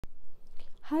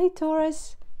Hi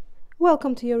Taurus,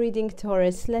 welcome to your reading,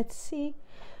 Taurus. Let's see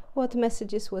what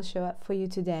messages will show up for you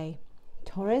today.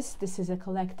 Taurus, this is a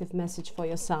collective message for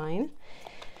your sign.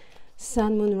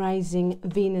 Sun, Moon, Rising,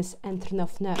 Venus and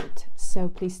North Node. So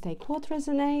please take what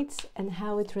resonates and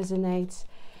how it resonates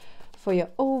for your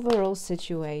overall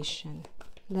situation.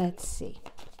 Let's see.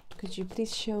 Could you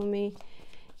please show me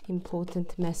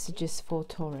important messages for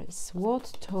Taurus?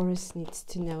 What Taurus needs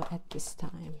to know at this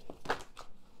time?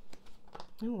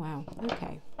 Oh wow,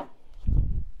 okay.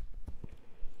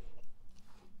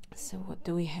 So what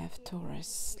do we have,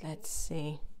 Taurus? Let's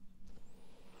see.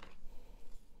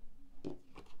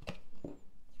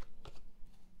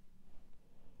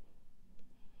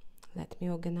 Let me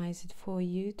organize it for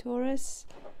you, Taurus.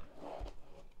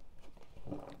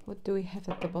 What do we have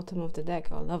at the bottom of the deck?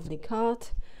 Oh, lovely card.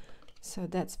 So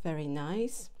that's very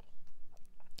nice.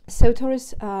 So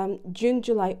Taurus, June,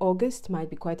 July, August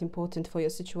might be quite important for your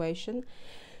situation.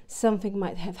 Something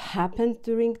might have happened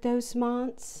during those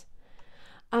months.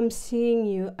 I'm seeing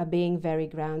you being very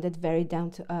grounded, very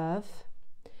down to earth.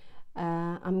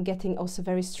 I'm getting also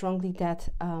very strongly that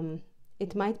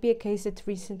it might be a case that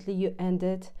recently you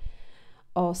ended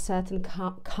or certain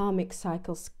karmic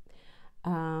cycles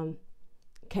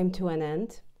came to an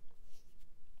end.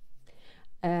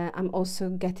 I'm also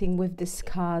getting with this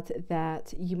card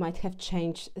that you might have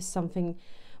changed something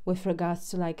with regards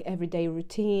to like everyday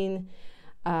routine.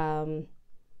 It's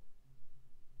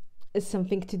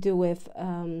something to do with,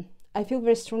 I feel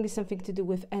very strongly something to do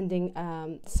with ending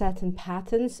certain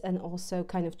patterns and also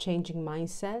kind of changing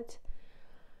mindset.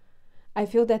 I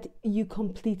feel that you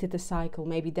completed a cycle.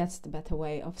 Maybe that's the better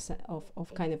way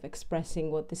of kind of expressing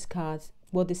what this card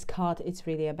is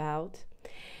really about.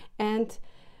 And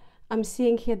I'm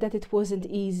seeing here that it wasn't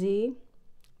easy,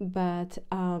 but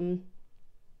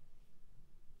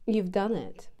you've done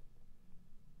it.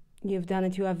 You've done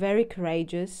it. You are very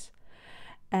courageous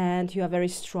and you are very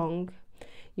strong.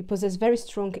 You possess very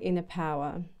strong inner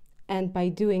power. And by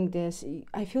doing this,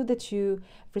 I feel that you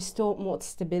restore more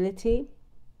stability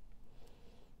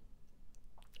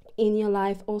in your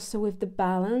life. Also with the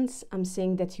balance, I'm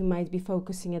seeing that you might be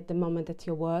focusing at the moment at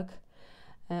your work.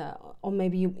 Or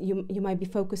maybe you might be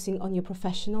focusing on your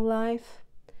professional life,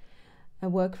 a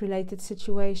work-related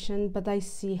situation, but I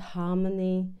see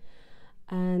harmony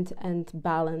and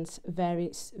balance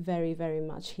very, very, very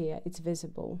much here. It's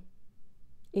visible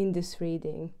in this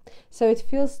reading. So it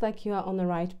feels like you are on the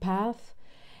right path.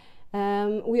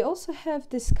 We also have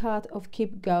this card of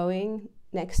keep going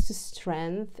next to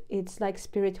strength. It's like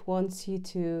Spirit wants you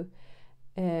to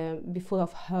be full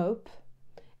of hope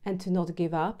and to not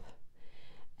give up.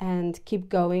 And keep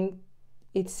going.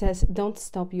 It says, don't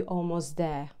stop, you're almost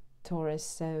there, Taurus.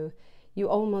 So you're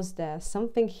almost there.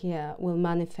 Something here will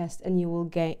manifest and you will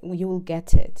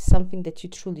get it. Something that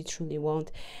you truly, truly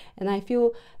want. And I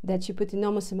feel that you put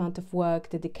enormous amount of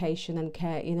work, dedication and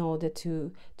care in order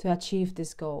to achieve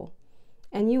this goal.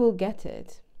 And you will get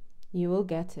it. You will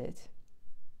get it.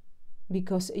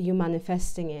 Because you're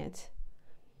manifesting it.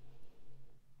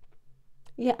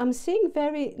 Yeah, I'm seeing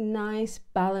very nice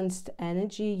balanced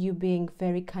energy, you being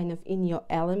very kind of in your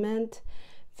element,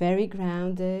 very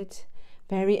grounded,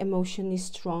 very emotionally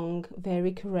strong,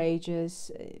 very courageous.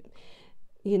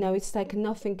 You know, it's like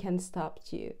nothing can stop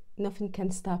you. Nothing can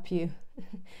stop you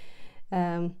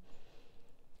to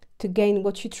gain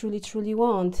what you truly, truly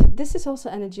want. This is also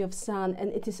energy of Sun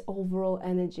and it is overall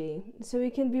energy. So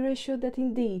you can be reassured that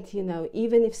indeed, you know,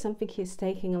 even if something is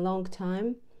taking a long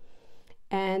time,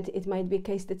 and it might be a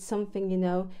case that something, you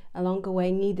know, along the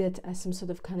way needed some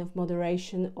sort of kind of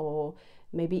moderation or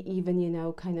maybe even, you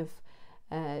know, kind of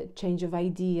change of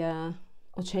idea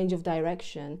or change of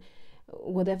direction,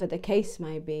 whatever the case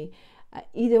might be.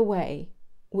 Either way,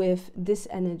 with this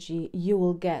energy, you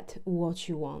will get what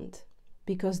you want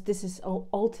because this is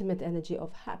ultimate energy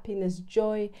of happiness,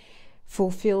 joy,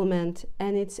 fulfillment,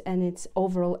 and it's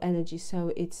overall energy.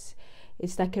 So it's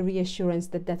like a reassurance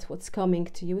that that's what's coming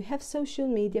to you. We have social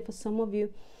media for some of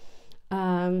you.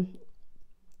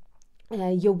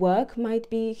 Your work might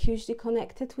be hugely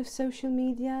connected with social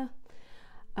media.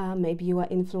 Maybe you are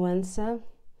influencer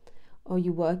or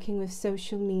you're working with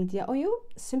social media or you're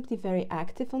simply very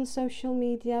active on social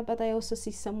media. But I also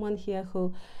see someone here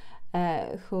who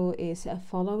is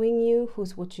following you,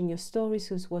 who's watching your stories,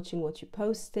 who's watching what you're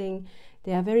posting.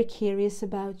 They are very curious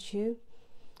about you.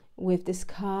 With this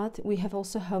card, we have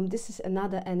also home. This is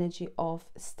another energy of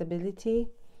stability.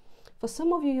 For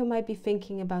some of you, you might be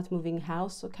thinking about moving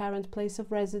house or current place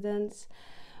of residence,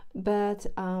 but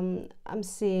I'm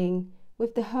seeing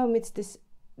with the home, it's this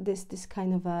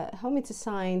kind of a home. It's a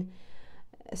sign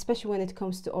especially when it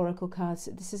comes to oracle cards,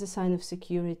 this is a sign of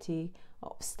security,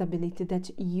 of stability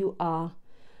that you are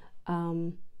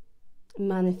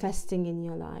manifesting in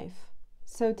your life.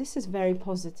 So this is very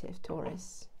positive,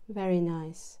 Taurus. Very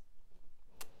nice.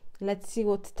 Let's see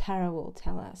what tarot will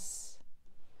tell us.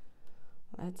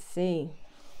 Let's see.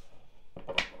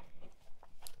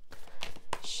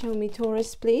 Show me,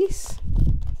 Taurus, please.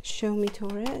 Show me,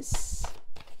 Taurus.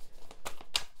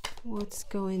 What's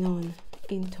going on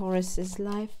in Taurus's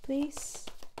life, please?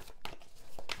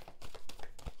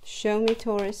 Show me,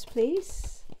 Taurus,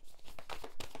 please.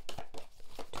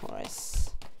 Taurus.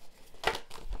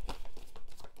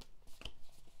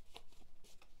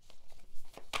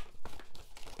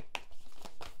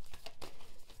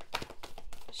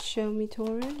 Show me,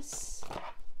 Taurus.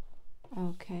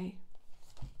 Okay.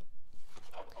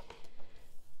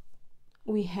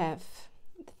 We have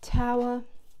the Tower.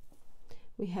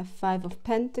 We have 5 of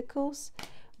Pentacles.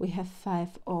 We have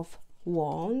 5 of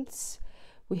Wands.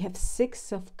 We have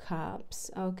 6 of Cups.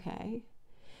 Okay.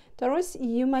 Taurus,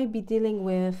 you might be dealing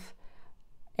with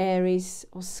Aries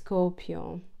or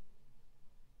Scorpio.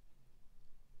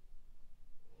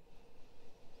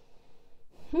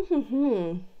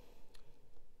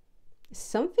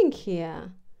 Something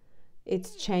here,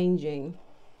 it's changing.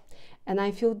 And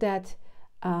I feel that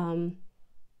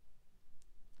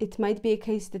it might be a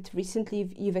case that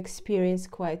recently you've experienced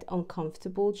quite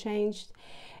uncomfortable change,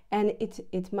 and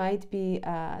it might be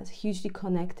hugely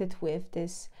connected with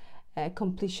this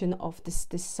completion of this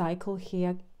cycle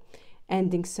here,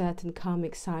 ending certain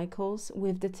karmic cycles.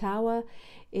 With the Tower,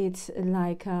 it's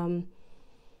like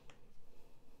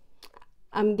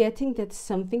I'm getting that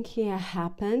something here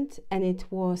happened and it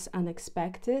was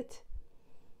unexpected.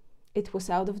 It was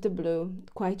out of the blue,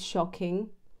 quite shocking.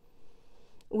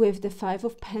 With the 5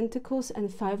 of Pentacles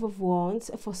and 5 of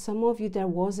Wands, for some of you there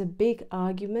was a big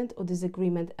argument or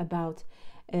disagreement about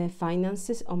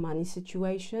finances or money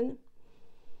situation.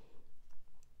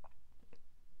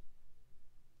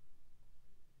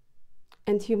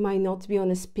 And you might not be on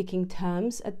a speaking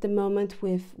terms at the moment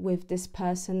with this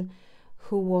person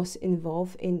who was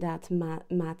involved in that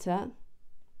matter.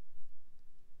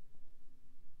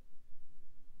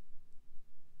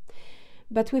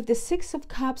 But with the 6 of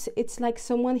Cups, it's like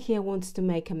someone here wants to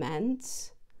make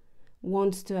amends,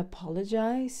 wants to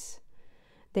apologize.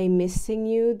 They're missing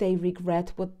you. They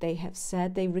regret what they have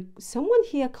said. Someone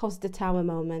here caused the Tower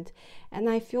moment. And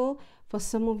I feel for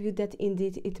some of you that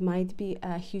indeed it might be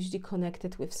hugely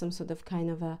connected with some sort of kind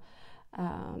of a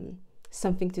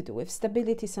something to do with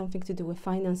stability, something to do with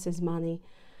finances, money,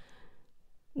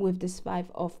 with this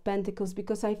 5 of Pentacles,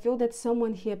 because I feel that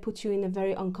someone here put you in a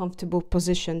very uncomfortable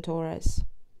position, Taurus.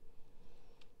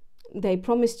 They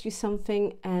promised you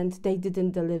something and they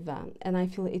didn't deliver, and I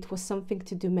feel it was something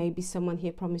to do, maybe someone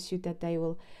here promised you that they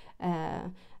will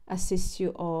assist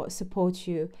you or support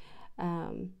you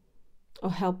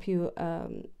or help you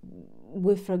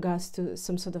with regards to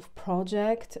some sort of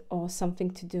project or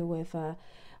something to do with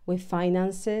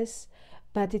finances.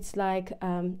 But it's like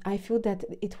I feel that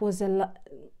it was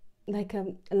like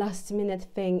a last minute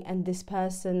thing, and this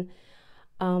person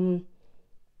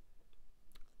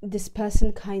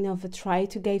kind of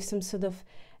tried to give some sort of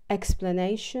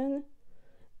explanation,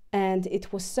 and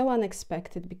it was so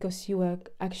unexpected because you were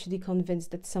actually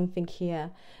convinced that something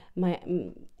here might,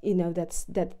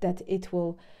 that it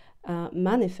will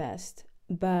manifest,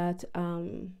 but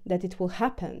that it will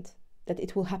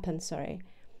happen, sorry.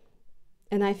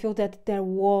 And I feel that there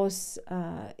was,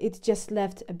 it just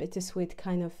left a bittersweet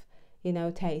kind of,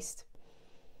 taste.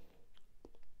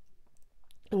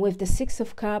 And with the 6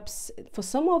 of Cups, for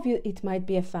some of you, it might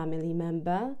be a family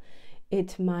member.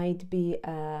 It might be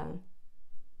a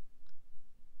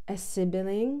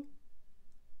sibling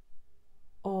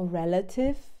or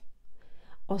relative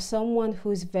or someone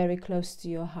who is very close to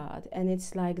your heart. And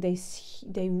it's like they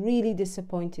really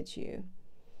disappointed you.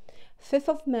 5th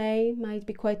of May might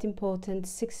be quite important.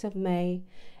 6th of May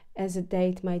as a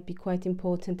date might be quite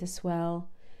important as well.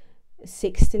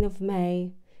 16th of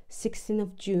May, 16th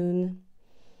of June,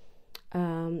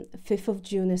 5th of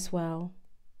June as well.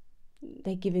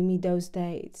 They're giving me those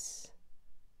dates.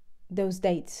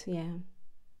 Yeah.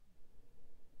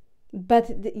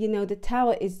 But, the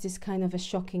Tower is this kind of a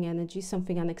shocking energy.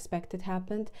 Something unexpected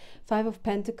happened. 5 of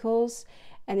Pentacles.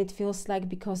 And it feels like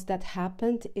because that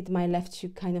happened, it left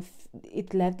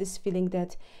this feeling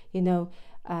that,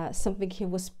 something here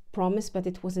was promised, but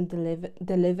it wasn't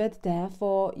delivered.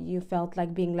 Therefore, you felt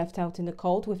like being left out in the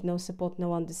cold with no support,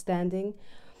 no understanding.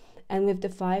 And with the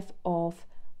 5 of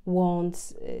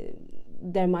Wands,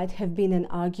 there might have been an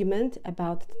argument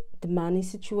about the money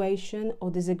situation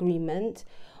or disagreement,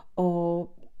 or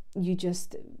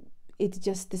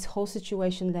this whole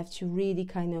situation left you really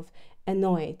kind of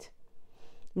annoyed,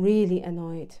 really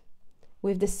annoyed.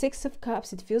 With the Six of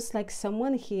Cups, it feels like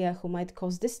someone here who might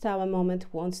cause this Tower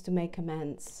moment wants to make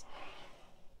amends.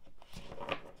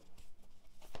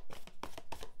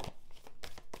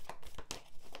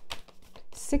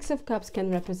 Six of Cups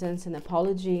can represent an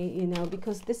apology, you know,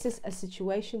 because this is a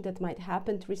situation that might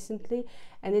happen recently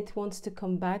and it wants to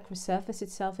come back, resurface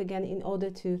itself again in order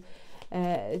to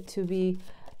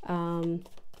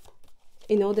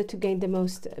in order to gain the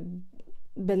most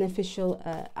beneficial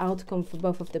outcome for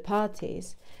both of the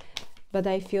parties. But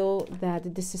I feel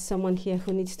that this is someone here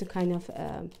who needs to kind of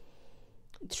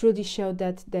truly show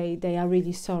that they are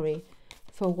really sorry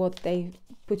for what they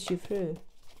put you through.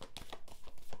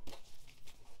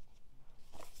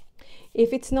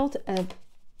 If it's not a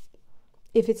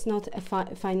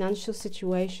financial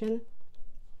situation,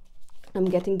 I'm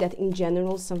getting that in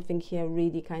general something here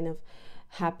really kind of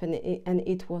happened, and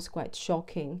it was quite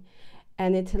shocking,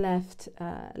 and it left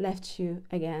you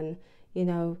again, you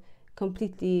know,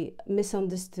 completely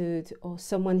misunderstood, or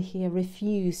someone here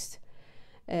refused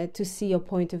to see your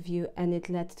point of view, and it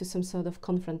led to some sort of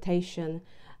confrontation.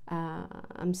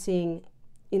 I'm seeing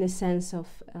in a sense of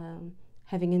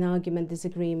having an argument,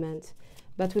 disagreement.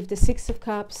 But with the Six of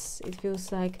Cups, it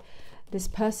feels like this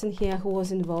person here who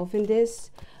was involved in this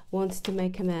wants to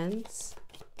make amends.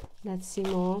 Let's see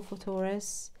more for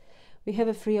Taurus. We have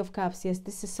a Three of Cups. Yes,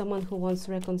 this is someone who wants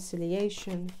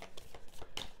reconciliation.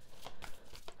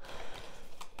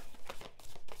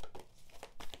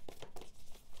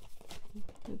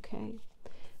 Okay.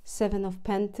 Seven of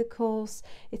Pentacles.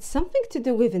 It's something to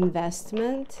do with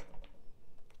investment.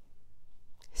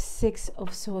 Six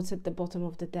of Swords at the bottom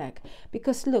of the deck,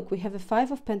 because look, we have a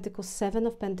Five of Pentacles, Seven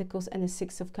of Pentacles, and a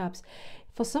Six of Cups.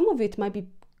 For some of you it might be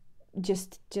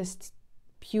just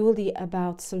purely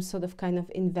about some sort of kind of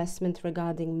investment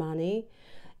regarding money,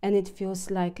 and it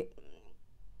feels like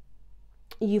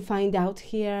you find out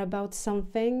here about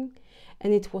something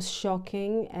and it was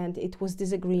shocking and it was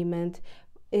disagreement.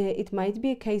 It might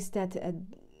be a case that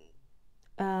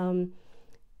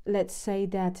let's say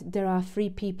that there are three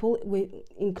people,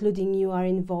 including you, are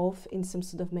involved in some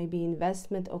sort of maybe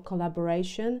investment or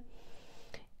collaboration,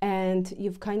 and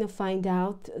you've kind of find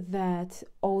out that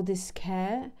all this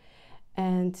care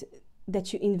and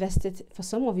that you invested, for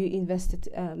some of you invested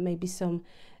maybe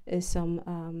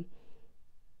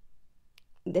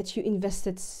that you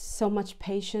invested so much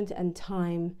patience and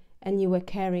time, and you were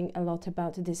caring a lot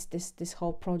about this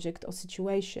whole project or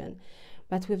situation.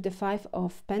 But with the Five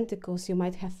of Pentacles, you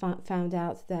might have found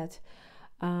out that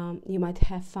you might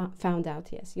have found out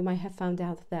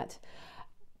that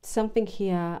something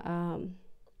here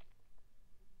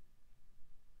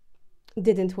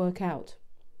didn't work out.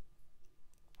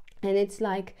 And it's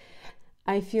like,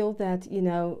 I feel that, you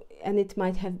know, and it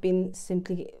might have been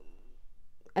simply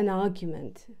an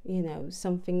argument, you know,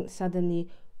 something suddenly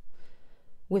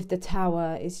with the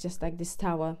Tower. It's just like this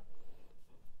Tower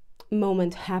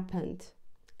moment happened.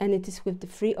 And it is with the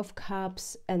Three of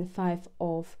Cups and Five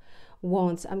of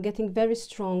Wands. I'm getting very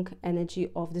strong energy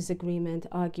of disagreement,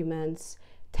 arguments,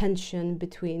 tension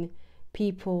between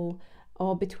people,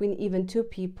 or between even two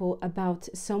people about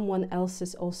someone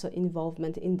else's also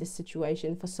involvement in this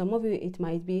situation. For some of you, it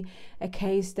might be a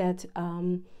case that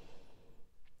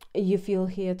you feel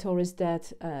here, Taurus,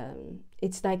 that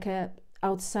it's like a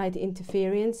outside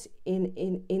interference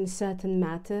in certain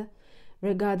matter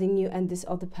regarding you and this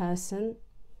other person.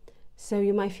 So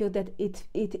you might feel that it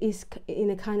is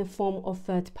in a kind of form of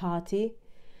third party,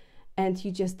 and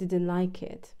you just didn't like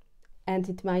it. And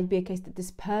it might be a case that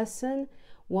this person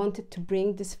wanted to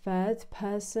bring this third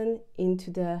person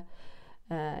into the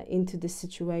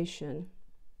situation,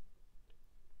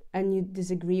 and you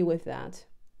disagree with that.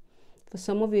 For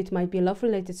some of you, it might be a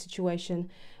love-related situation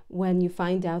when you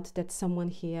find out that someone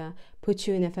here put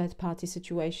you in a third-party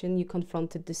situation. You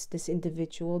confronted this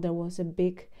individual. There was a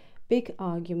big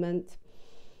argument,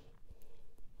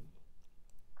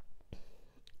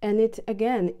 and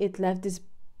it left this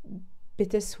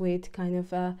bittersweet kind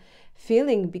of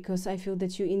feeling, because I feel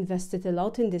that you invested a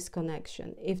lot in this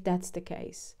connection, if that's the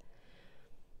case.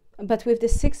 But with the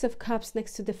Six of Cups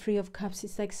next to the Three of Cups,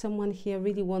 it's like someone here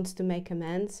really wants to make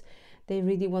amends. They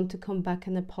really want to come back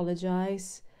and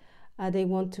apologize. They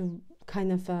want to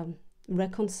kind of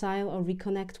reconcile or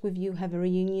reconnect with you, have a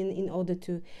reunion in order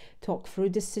to talk through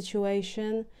this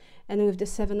situation. And with the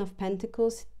Seven of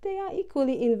Pentacles, they are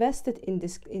equally invested in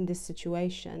this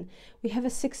situation. We have a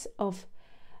Six of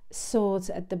Swords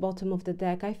at the bottom of the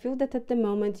deck. I feel that at the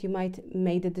moment you might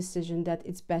made a decision that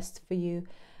it's best for you,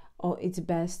 or it's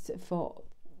best for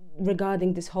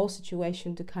regarding this whole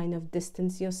situation, to kind of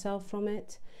distance yourself from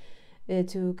it,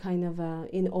 to kind of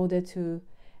in order to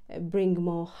bring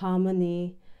more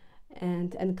harmony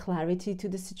and clarity to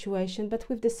the situation. But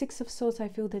with the Six of Swords, I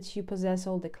feel that you possess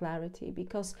all the clarity,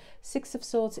 because Six of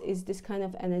Swords is this kind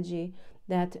of energy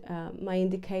that might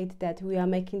indicate that we are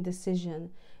making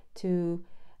decision to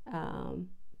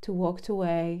walk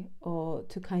away, or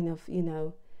to kind of, you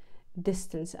know,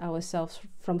 distance ourselves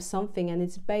from something, and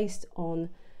it's based on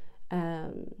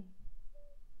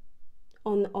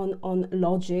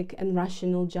logic and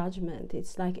rational judgment.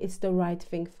 It's like it's the right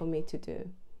thing for me to do,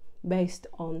 based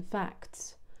on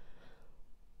facts.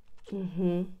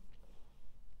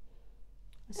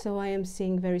 So I am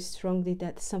seeing very strongly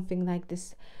that something like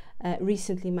this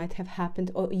recently might have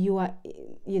happened, or you are,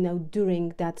 you know,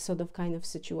 during that sort of kind of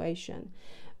situation.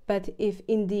 But if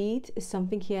indeed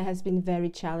something here has been very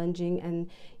challenging, and,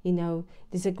 you know,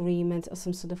 disagreements or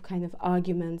some sort of kind of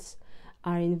arguments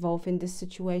are involved in this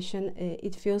situation,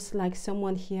 it feels like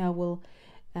someone here will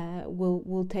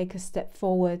take a step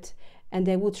forward, and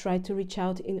they will try to reach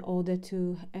out in order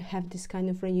to have this kind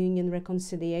of reunion,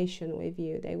 reconciliation with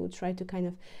you. They will try to kind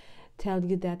of tell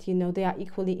you that, you know, they are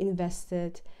equally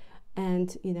invested,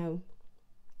 and, you know,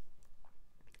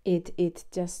 it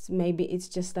just, maybe it's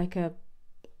just like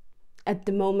at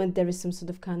the moment there is some sort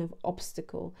of kind of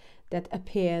obstacle that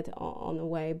appeared on the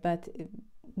way, but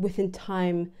within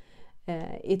time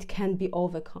it can be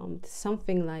overcome,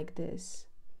 something like this.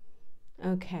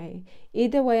 Okay,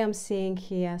 either way, I'm seeing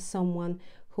here someone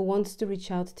who wants to reach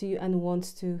out to you and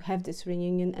wants to have this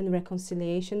reunion and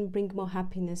reconciliation, bring more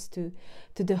happiness to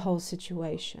the whole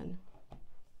situation.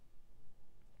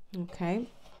 Okay,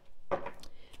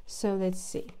 so let's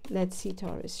see,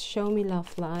 Taurus, show me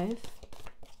love life.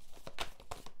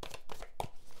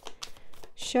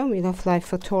 Show me love life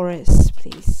for Taurus,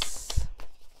 please.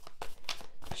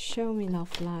 Show me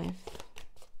love life.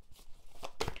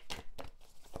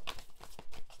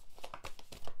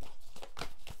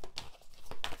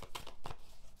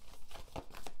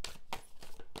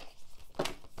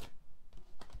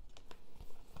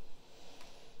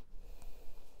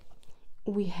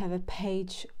 We have a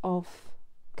Page of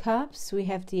Cups, we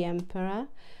have the Emperor,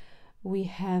 we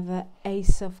have an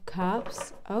Ace of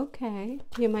Cups. Okay,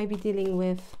 you might be dealing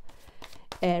with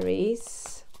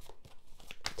Aries,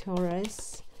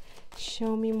 Taurus.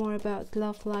 Show me more about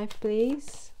love life,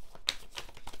 please.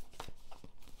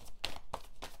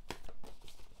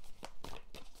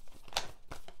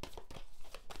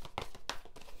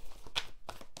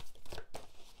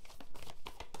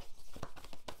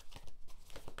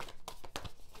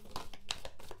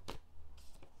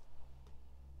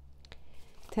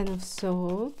 Ten of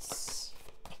Swords,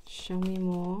 show me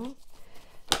more.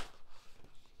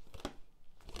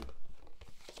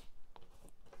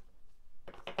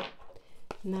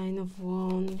 Nine of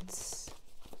Wands.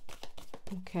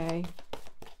 Okay,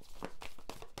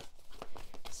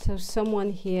 so someone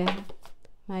here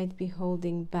might be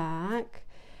holding back.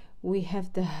 We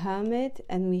have the Hermit,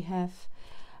 and we have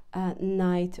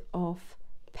Knight of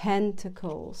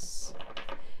Pentacles.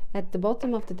 At the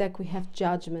bottom of the deck, we have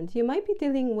Judgment. You might be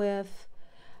dealing with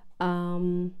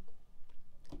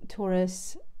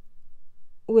Taurus,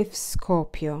 with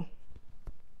Scorpio.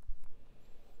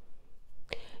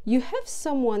 You have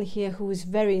someone here who is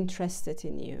very interested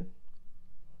in you.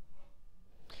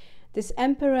 This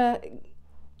Emperor,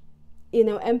 you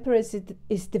know, Emperor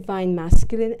is divine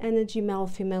masculine energy, male,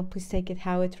 female, please take it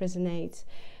how it resonates.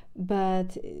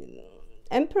 But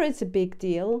Emperor is a big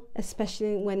deal,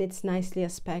 especially when it's nicely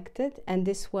aspected, and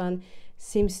this one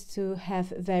seems to have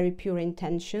very pure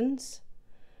intentions,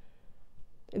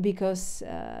 because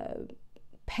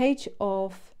Page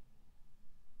of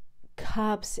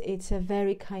Cups, it's a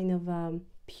very kind of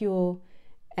pure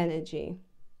energy,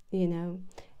 you know.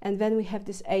 And then we have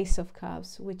this Ace of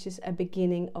Cups, which is a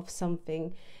beginning of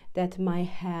something that might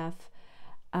have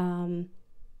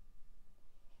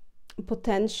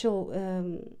potential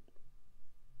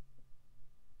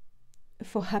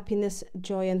for happiness,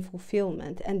 joy, and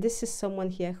fulfillment. And this is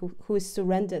someone here who is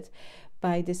surrendered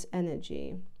by this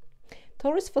energy.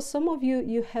 Taurus, for some of you,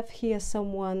 you have here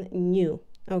someone new,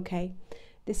 okay?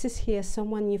 This is here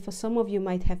someone new. For some of you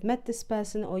might have met this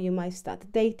person, or you might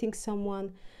start dating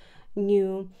someone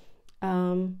new.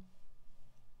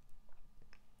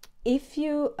 If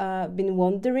you been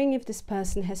wondering if this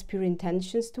person has pure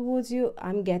intentions towards you,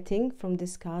 I'm getting from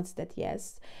these cards that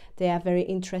yes, they are very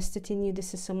interested in you.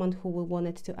 This is someone who will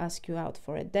wanted to ask you out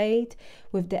for a date.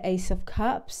 With the Ace of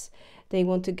Cups, they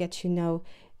want to get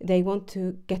they want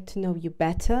to get to know you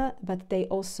better, but they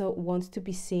also want to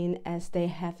be seen as they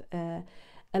have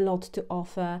a lot to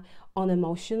offer on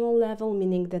emotional level,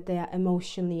 meaning that they are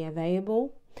emotionally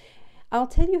available. I'll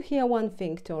tell you here one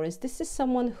thing, Taurus. This is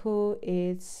someone who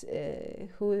is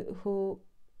who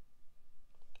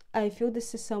I feel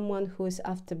this is someone who is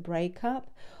after breakup,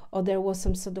 or there was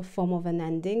some sort of form of an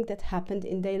ending that happened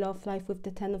in their love life with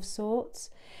the Ten of Swords.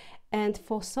 And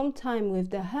for some time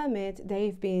with the Hermit,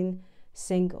 they've been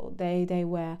single. They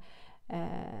were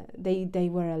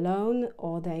alone,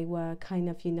 or they were kind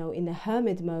of, you know, in a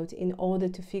hermit mode in order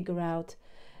to figure out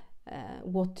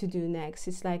what to do next.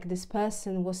 It's like this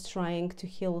person was trying to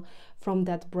heal from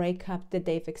that breakup that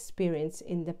they've experienced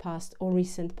in the past or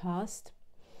recent past.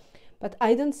 But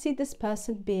I don't see this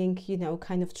person being, you know,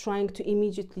 kind of trying to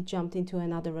immediately jump into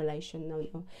another relation.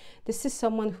 No. This is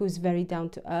someone who's very down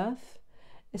to earth,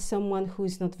 someone who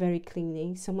is not very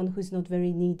clingy, someone who's not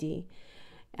very needy,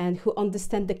 and who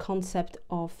understand the concept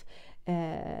of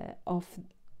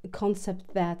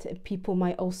concept that people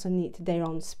might also need their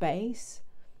own space,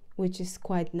 which is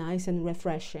quite nice and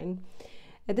refreshing.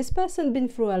 This person been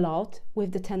through a lot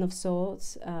with the Ten of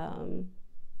Swords.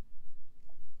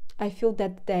 I feel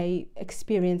that they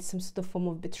experienced some sort of form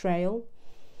of betrayal,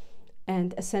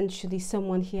 and essentially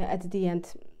someone here at the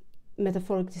end,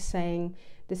 metaphorically saying,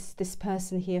 this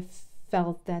person here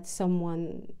felt that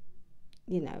someone,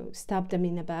 you know, stabbed them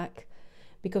in the back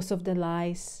because of the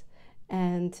lies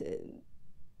and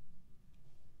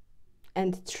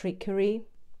trickery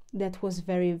that was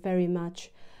very, very much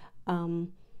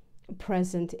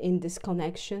present in this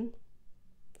connection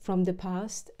from the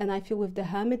past. And I feel with the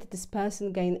Hermit, this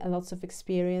person gained a lot of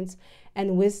experience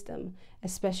and wisdom,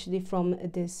 especially from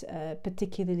this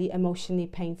particularly emotionally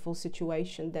painful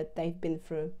situation that they've been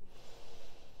through.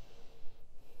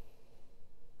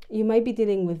 You might be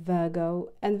dealing with Virgo,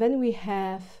 and then we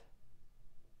have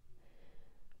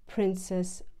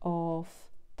Princess of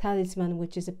Talisman,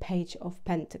 which is a Page of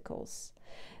Pentacles.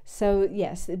 So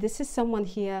yes, this is someone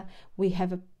here. We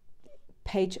have a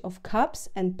Page of Cups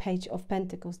and Page of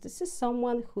Pentacles. This is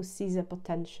someone who sees a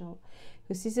potential,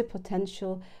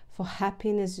 for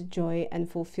happiness, joy, and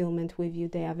fulfillment with you.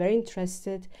 They are very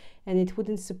interested, and it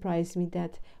wouldn't surprise me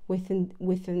that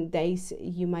within days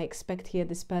you might expect here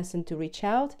this person to reach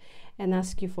out and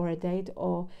ask you for a date,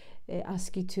 or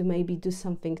ask you to maybe do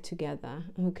something together.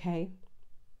 Okay.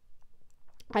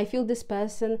 I feel this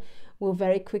person will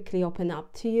very quickly open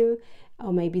up to you,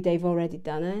 or maybe they've already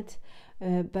done it.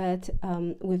 But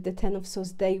with the Ten of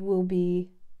Swords, they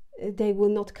will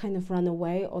not kind of run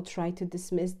away or try to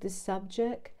dismiss this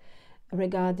subject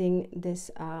regarding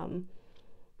this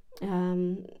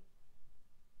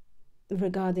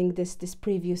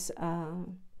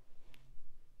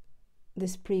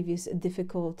previous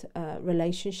difficult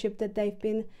relationship that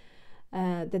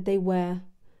they were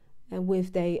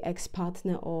with their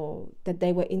ex-partner, or that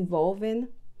they were involved in.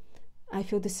 I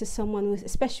feel this is someone with,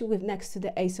 especially with next to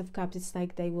the Ace of Cups, it's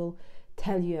like they will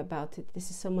tell you about it. This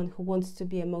is someone who wants to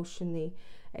be emotionally,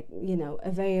 you know,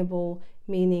 available,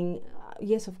 meaning,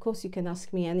 yes, of course, you can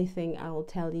ask me anything, I will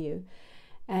tell you.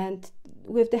 And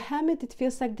with the Hermit, it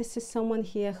feels like this is someone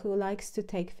here who likes to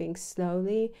take things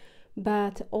slowly,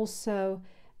 but also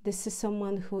this is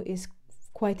someone who is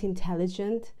quite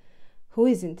intelligent,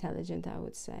 I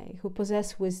would say, who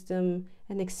possess wisdom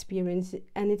and experience,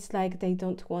 and it's like they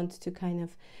don't want to kind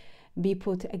of be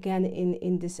put again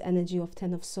in this energy of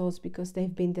Ten of Swords, because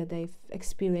they've been there, they've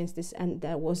experienced this, and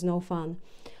there was no fun,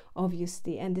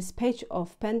 obviously. And this Page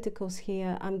of Pentacles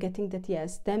here, I'm getting that,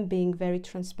 yes, them being very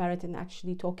transparent and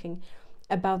actually talking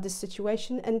about the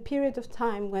situation and period of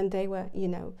time when they were, you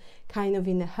know, kind of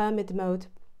in a hermit mode,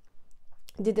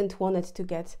 didn't want it to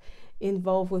get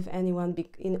involved with anyone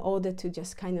in order to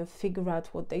just kind of figure out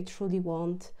what they truly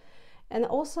want. And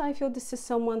also I feel this is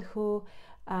someone who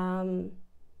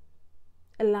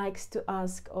likes to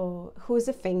ask, or who is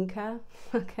a thinker,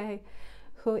 okay,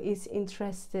 who is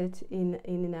interested in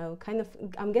you know, kind of,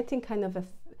 I'm getting kind of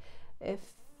a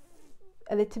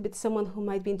little bit someone who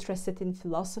might be interested in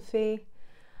philosophy,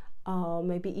 or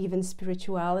maybe even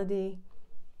spirituality.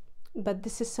 But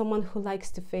this is someone who likes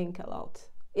to think a lot.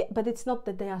 But it's not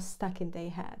that they are stuck in their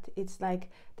head. It's like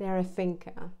they are a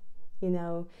thinker, you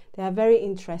know. They are very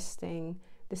interesting.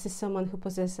 This is someone who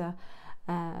possesses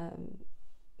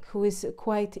who is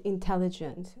quite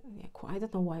intelligent. Yeah, I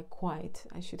don't know why quite.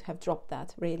 I should have dropped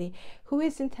that, really. Who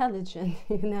is intelligent,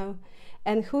 you know,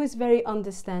 and who is very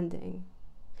understanding.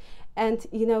 And,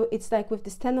 you know, it's like with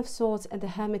this Ten of Swords and the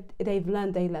Hermit, they've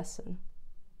learned their lesson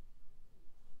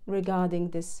regarding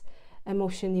this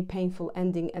emotionally painful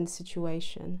ending and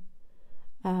situation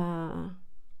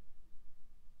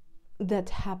that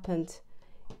happened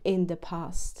in the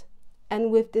past. And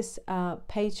with this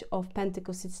Page of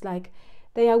Pentacles, it's like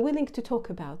they are willing to talk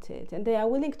about it, and they are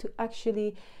willing to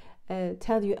actually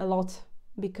tell you a lot,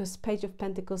 because Page of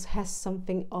Pentacles has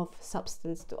something of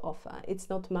substance to offer. It's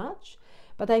not much,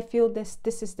 but I feel this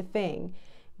is the thing.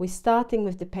 We're starting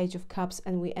with the Page of Cups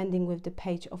and we're ending with the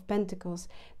Page of Pentacles.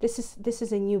 This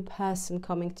is a new person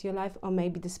coming to your life, or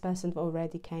maybe this person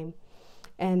already came,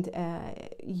 and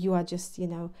you are just, you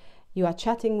know, you are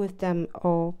chatting with them,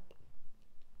 or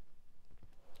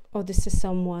this is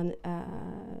someone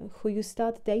who you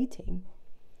start dating.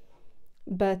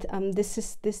 But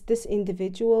this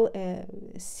individual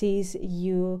sees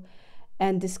you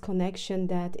and this connection,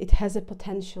 that it has a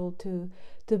potential to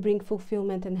bring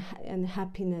fulfillment and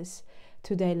happiness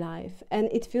to their life. And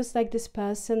it feels like this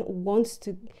person wants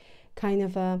to kind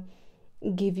of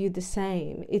give you the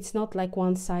same. It's not like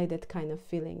one-sided kind of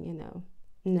feeling, you know.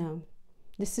 No,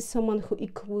 this is someone who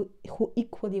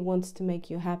equally wants to make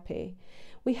you happy.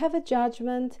 We have a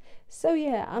Judgment. So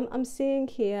yeah, I'm seeing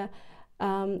here,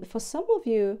 for some of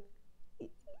you,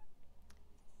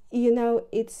 you know,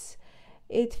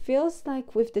 it feels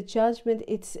like with the Judgment,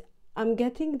 I'm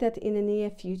getting that in the near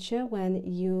future, when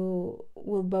you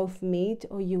will both meet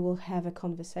or you will have a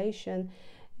conversation,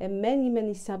 and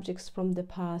many subjects from the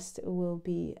past will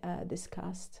be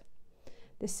discussed.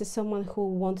 This is someone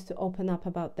who wants to open up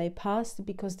about their past,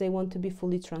 because they want to be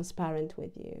fully transparent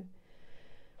with you.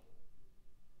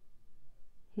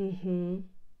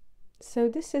 So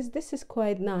this is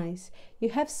quite nice. You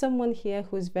have someone here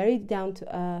who is very down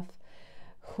to earth,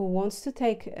 who wants to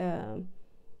take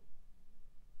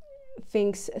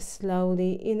things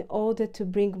slowly in order to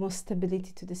bring more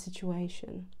stability to the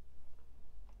situation.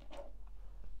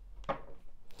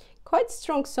 Quite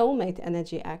strong soulmate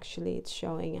energy, actually, it's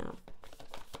showing up.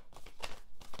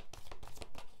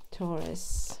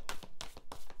 Taurus.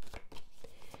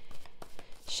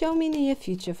 Show me near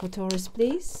future for Taurus,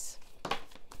 please.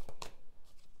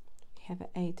 We have an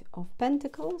 8 of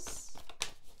Pentacles.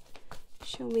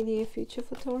 Show me near future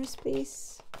for Taurus,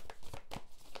 please.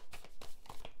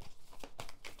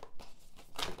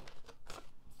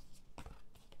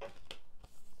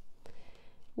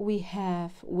 We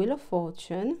have Wheel of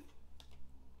Fortune,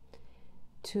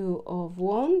 2 of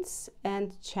Wands,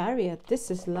 and Chariot.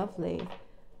 This is lovely.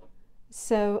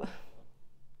 So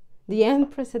the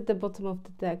Empress at the bottom of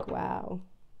the deck. Wow,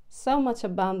 so much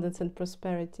abundance and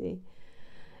prosperity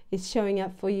is showing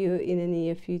up for you in the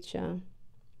near future.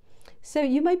 So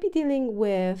you might be dealing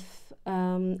with,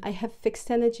 I have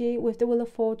fixed energy with the Wheel of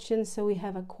Fortune. So we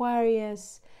have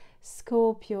Aquarius,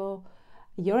 Scorpio,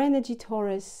 your energy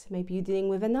Taurus. Maybe you're dealing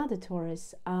with another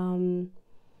Taurus.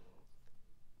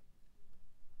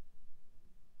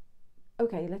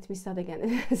 Okay, let me start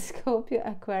again. Scorpio,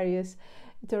 Aquarius,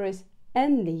 Taurus,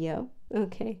 and Leo.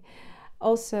 Okay.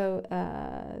 Also,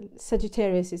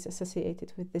 Sagittarius is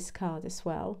associated with this card as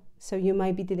well. So you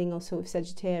might be dealing also with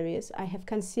Sagittarius. I have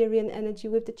Cancerian energy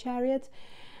with the Chariot,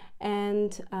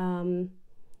 and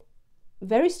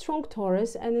very strong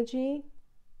Taurus energy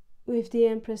with the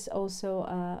Empress, also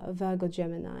Virgo,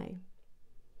 Gemini.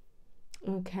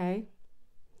 Okay.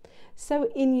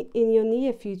 So in your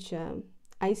near future,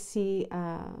 I see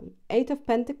 8 of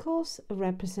Pentacles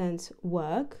represents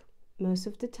work most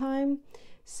of the time.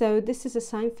 So this is a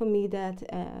sign for me that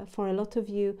for a lot of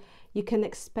you, you can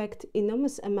expect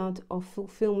enormous amount of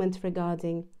fulfillment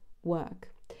regarding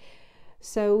work.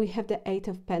 So we have the 8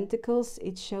 of Pentacles.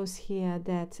 It shows here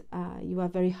that you are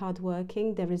very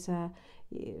hardworking. There is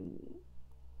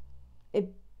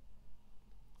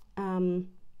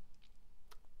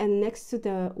and next to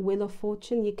the Wheel of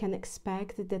Fortune, you can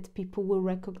expect that people will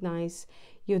recognize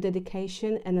your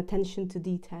dedication and attention to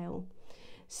detail.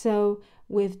 So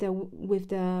with the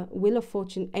Wheel of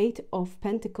Fortune, 8 of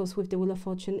Pentacles with the Wheel of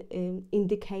Fortune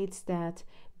indicates that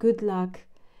good luck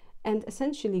and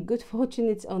essentially good fortune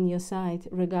is on your side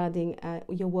regarding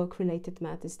your work-related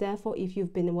matters. Therefore, if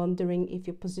you've been wondering if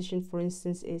your position, for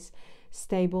instance, is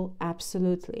stable,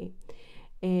 absolutely.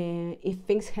 If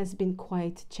things has been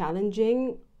quite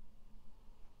challenging,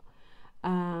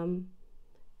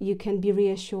 you can be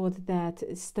reassured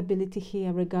that stability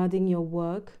here regarding your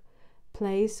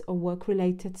workplace or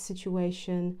work-related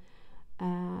situation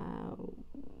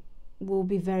will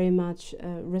be very much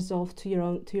resolved to your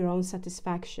own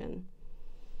satisfaction.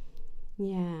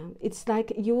 Yeah, it's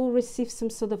like you will receive some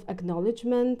sort of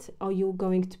acknowledgement, or you're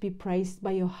going to be praised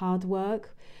by your hard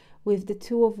work. With the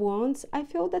 2 of Wands, I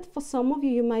feel that for some of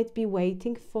you, you might be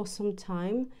waiting for some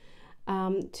time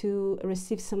to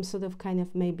receive some sort of kind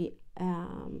of maybe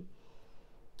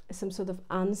some sort of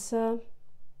answer,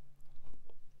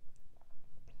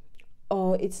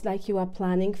 or it's like you are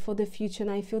planning for the future,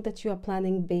 and I feel that you are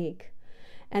planning big.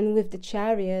 And with the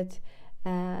Chariot,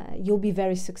 you'll be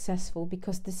very successful,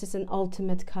 because this is an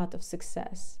ultimate card of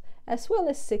success, as well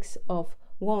as Six of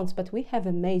Wands, but we have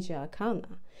a major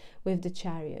arcana with the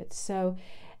Chariot. So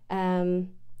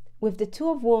with the Two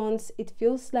of Wands, it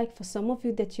feels like for some of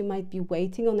you that you might be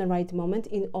waiting on the right moment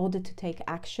in order to take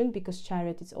action, because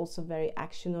Chariot is also a very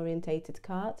action orientated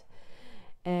card.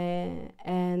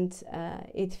 And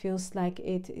it feels like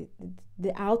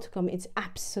the outcome is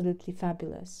absolutely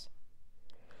fabulous.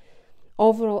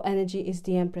 Overall energy is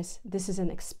the Empress. This is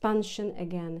an expansion,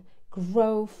 again,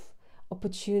 growth,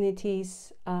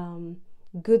 opportunities,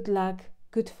 good luck,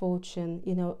 good fortune.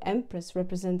 You know, Empress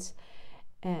represents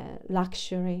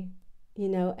luxury, you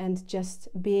know, and just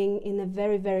being in a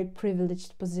very, very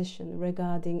privileged position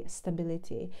regarding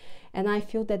stability. And I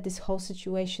feel that this whole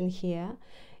situation here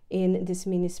in this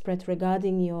mini spread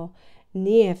regarding your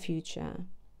near future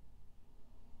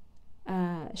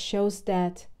shows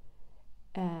that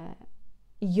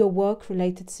your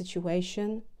work-related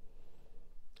situation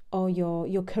or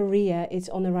your career is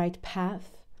on the right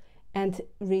path, and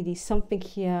really something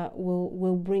here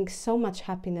will bring so much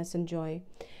happiness and joy.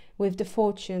 With the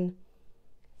fortune,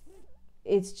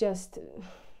 it's just,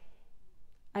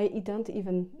 I don't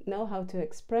even know how to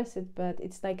express it, but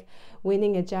it's like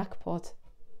winning a jackpot.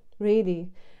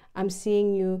 Really, I'm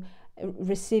seeing you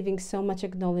receiving so much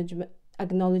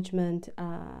acknowledgement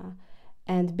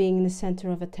and being in the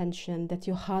center of attention, that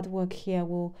your hard work here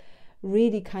will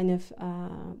really kind of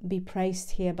be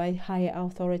praised here by higher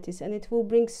authorities, and it will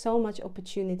bring so much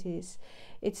opportunities.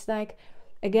 It's like,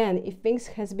 again, if things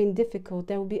has been difficult,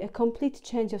 there will be a complete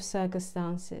change of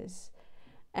circumstances,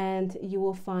 and you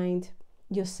will find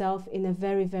yourself in a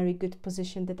very, very good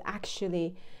position, that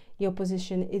actually your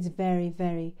position is very,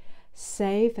 very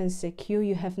safe and secure.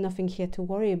 You have nothing here to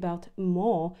worry about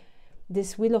more.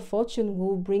 This Wheel of Fortune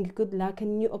will bring good luck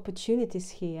and new opportunities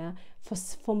here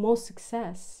for more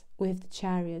success with the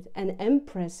Chariot. And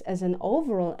Empress as an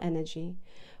overall energy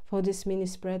for this mini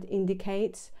spread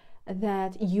indicates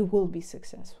that you will be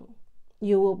successful.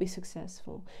 You will be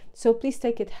successful. So please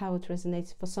take it how it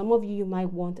resonates. For some of you, you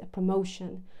might want a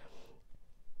promotion.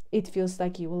 It feels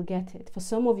like you will get it. For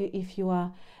some of you, if you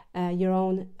are your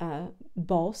own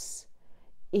boss,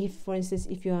 if, for instance,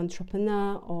 if you're an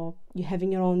entrepreneur or you're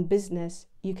having your own business,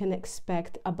 you can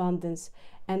expect abundance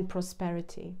and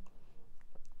prosperity,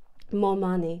 more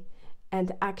money,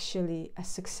 and actually a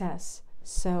success.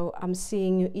 So I'm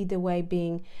seeing you either way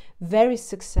being very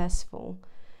successful,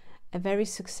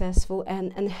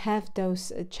 and have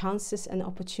those chances and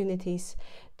opportunities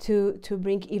to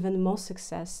bring even more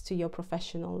success to your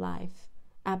professional life.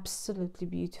 Absolutely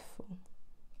beautiful.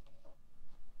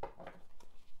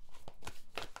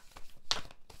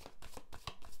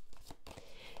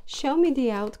 Show me the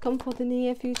outcome for the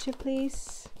near future,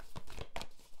 please.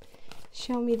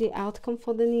 Show me the outcome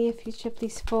for the near future,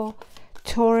 please, for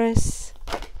Taurus.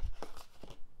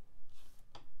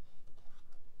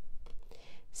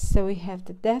 So we have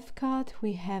the Death card,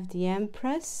 we have the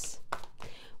Empress,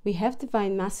 we have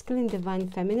Divine Masculine, Divine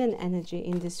Feminine energy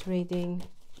in this reading.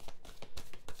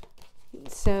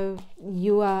 So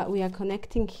we are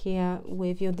connecting here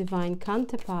with your divine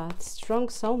counterpart, strong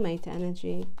soulmate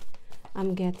energy.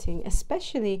 I'm getting,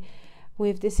 especially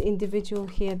with this individual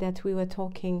here that we were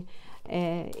talking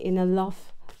in a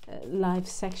love life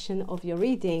section of your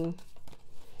reading.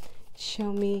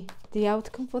 Show me the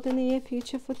outcome for the near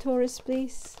future for Taurus,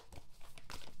 please.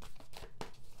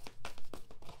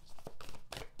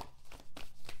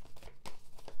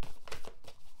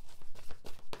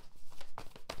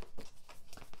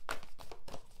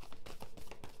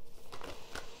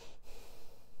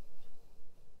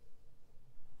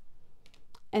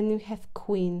 And we have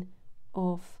Queen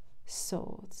of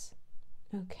Swords.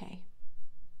 Okay,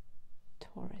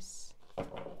 Taurus.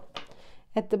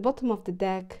 At the bottom of the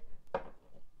deck,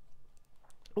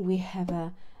 we have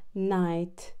a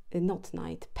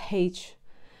Page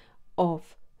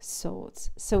of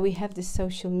Swords. So we have the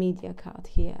social media card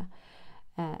here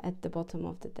at the bottom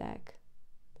of the deck.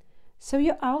 So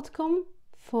your outcome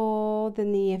for the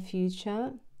near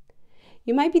future,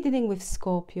 you might be dealing with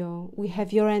Scorpio. We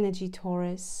have your energy,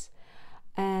 Taurus,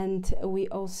 and we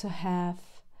also have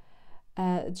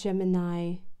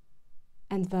Gemini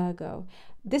and Virgo.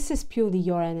 This is purely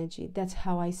your energy. That's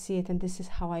how I see it, and this is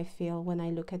how I feel when I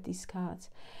look at these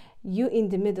cards. You in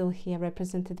the middle here,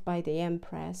 represented by the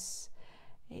Empress,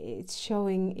 it's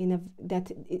showing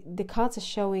the cards are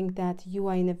showing that you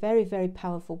are in a very, very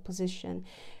powerful position.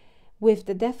 With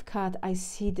the Death card, I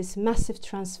see this massive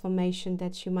transformation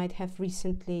that you might have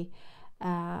recently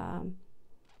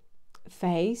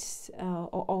faced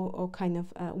or kind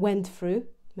of went through.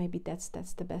 Maybe that's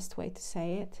the best way to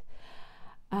say it.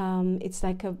 It's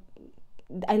like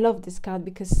I love this card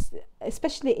because,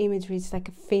 especially imagery, it's like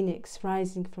a phoenix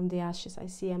rising from the ashes. I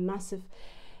see a massive,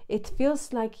 it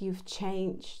feels like you've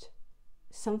changed.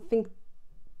 Something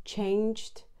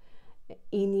changed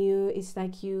in you. It's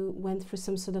like you went through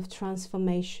some sort of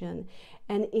transformation.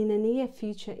 And in the near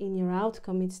future, in your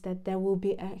outcome, it's that there will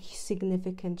be a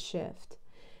significant shift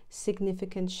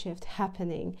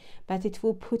happening. But it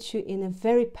will put you in a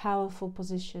very powerful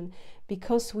position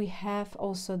because we have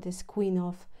also this Queen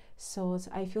of Swords.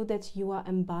 I feel that you are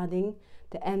embodying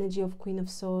the energy of Queen of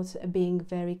Swords, being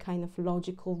very kind of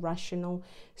logical, rational,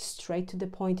 straight to the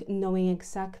point, knowing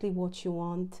exactly what you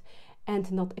want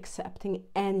and not accepting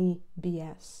any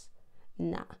BS.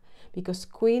 Nah, because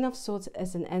Queen of Swords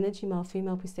as an energy, male,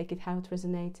 female, please take it how it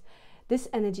resonates. This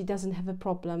energy doesn't have a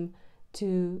problem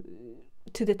to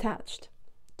detached,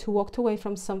 to walk away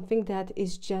from something that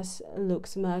is just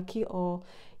looks murky or,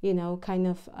 you know, kind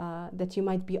of that you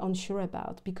might be unsure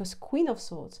about, because Queen of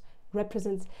Swords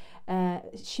represents,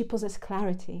 she possesses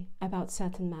clarity about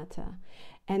certain matter,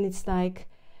 and it's like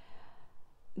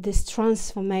this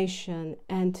transformation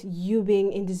and you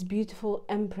being in this beautiful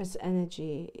Empress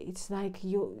energy. It's like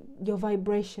your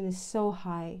vibration is so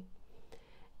high,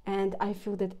 and I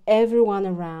feel that everyone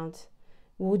around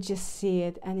would just see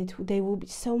it, and they will be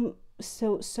so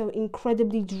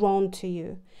incredibly drawn to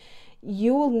you.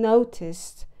 You will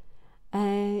notice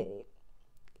in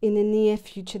the near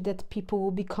future that people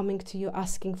will be coming to you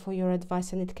asking for your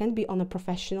advice, and it can be on a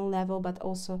professional level, but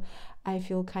also I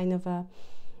feel kind of a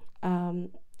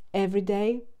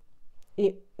everyday,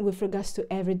 with regards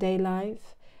to everyday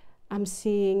life. I'm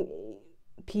seeing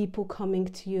people coming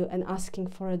to you and asking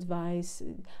for advice,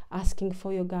 asking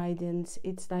for your guidance.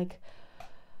 It's like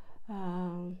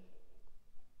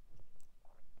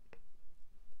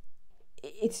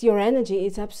it's your energy.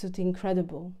 It's absolutely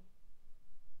incredible.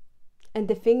 And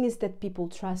the thing is that people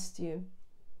trust you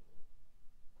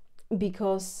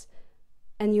because,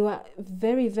 and you are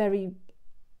very, very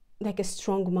like a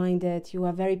strong-minded, you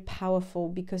are very powerful,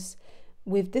 because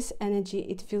with this energy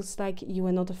it feels like you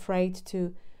are not afraid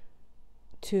to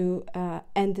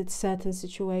end certain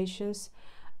situations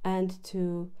and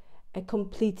to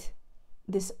complete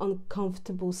these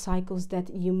uncomfortable cycles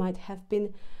that you might have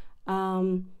been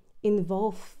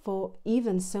involved for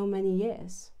even so many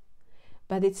years.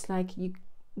 But it's like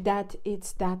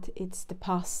it's the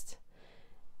past.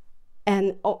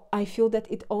 And I feel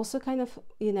that it also kind of,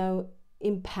 you know,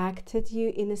 impacted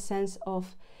you in a sense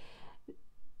of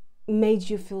made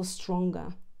you feel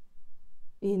stronger,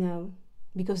 you know,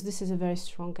 because this is a very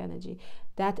strong energy.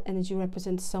 That energy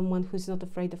represents someone who's not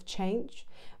afraid of change,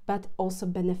 but also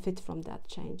benefit from that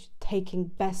change, taking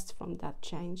best from that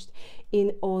change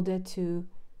in order to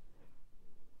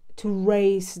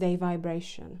raise their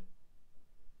vibration.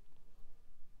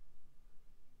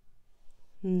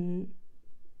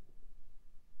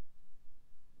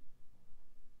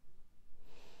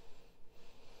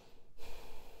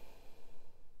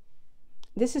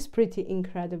 This is pretty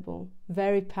incredible,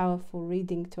 very powerful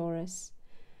reading, Taurus.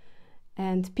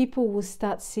 And people will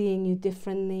start seeing you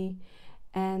differently.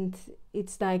 And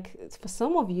it's like, for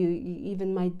some of you, you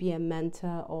even might be a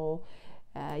mentor, or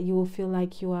you will feel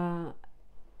like you are.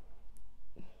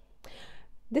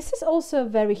 This is also a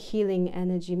very healing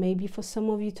energy. Maybe for some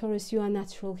of you, Taurus, you are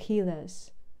natural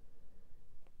healers,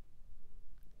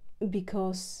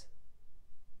 because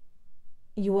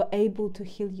you were able to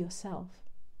heal yourself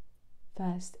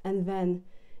first, and then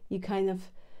you kind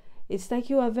of, it's like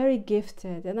you are very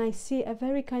gifted, and I see a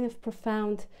very kind of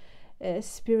profound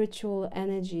spiritual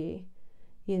energy,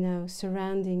 you know,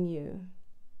 surrounding you,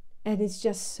 and it's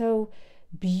just so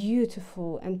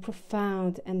beautiful and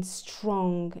profound and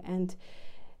strong. And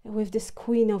with this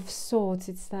Queen of Swords,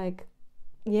 it's like,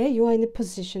 yeah, you are in a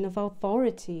position of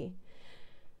authority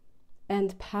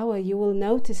and power. You will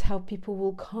notice how people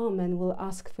will come and will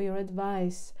ask for your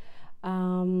advice,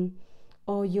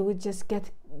 or you would just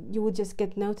get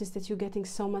noticed that you're getting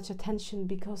so much attention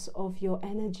because of your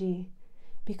energy,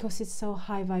 because it's so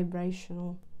high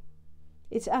vibrational.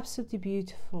 It's absolutely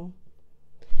beautiful.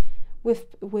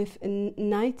 With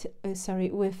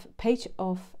Page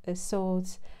of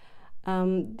Swords,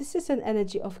 this is an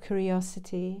energy of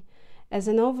curiosity. As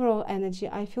an overall energy,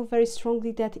 I feel very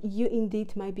strongly that you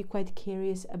indeed might be quite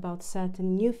curious about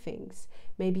certain new things.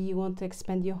 Maybe you want to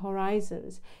expand your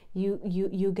horizons.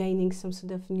 You gaining some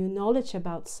sort of new knowledge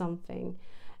about something.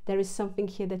 There is something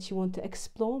here that you want to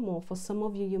explore more. For some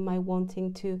of you, you might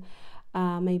wanting to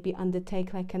maybe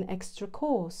undertake like an extra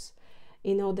course.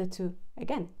 in order to,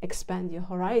 again, expand your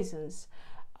horizons.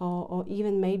 Or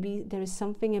even maybe there is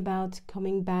something about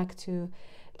coming back to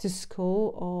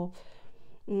school, or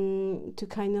to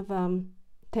kind of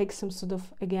take some sort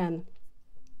of, again,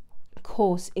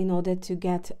 course in order to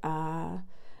get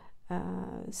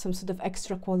some sort of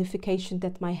extra qualification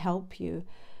that might help you,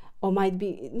 or might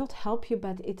be not help you,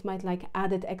 but it might like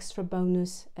added extra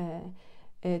bonus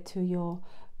to your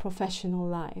professional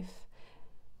life.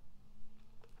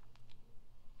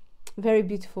 Very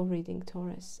beautiful reading,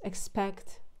 Taurus.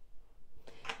 Expect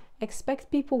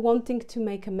people wanting to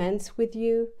make amends with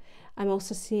you. I'm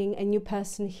also seeing a new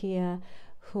person here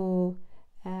who,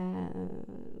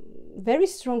 very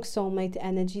strong soulmate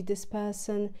energy this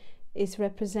person is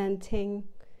representing,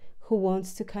 who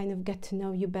wants to kind of get to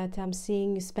know you better. I'm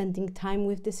seeing you spending time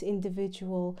with this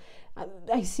individual.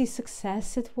 I see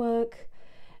success at work,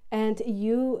 and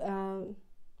you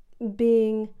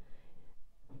being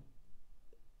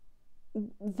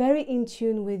very in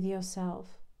tune with yourself,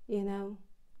 you know,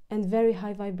 and very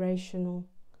high vibrational,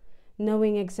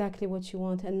 knowing exactly what you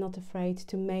want and not afraid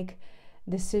to make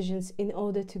decisions in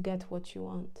order to get what you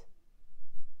want.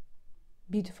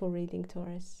 Beautiful reading,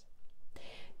 Taurus.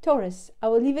 Taurus, I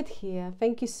will leave it here.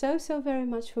 Thank you so very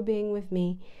much for being with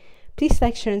me. Please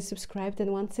like, share and subscribe.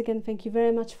 And once again, thank you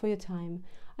very much for your time.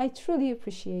 I truly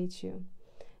appreciate you.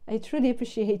 I truly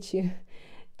appreciate you.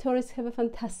 Taurus, have a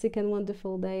fantastic and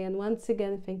wonderful day. And once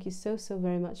again, thank you so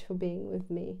very much for being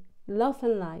with me. Love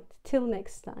and light. Till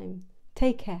next time.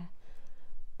 Take care.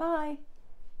 Bye.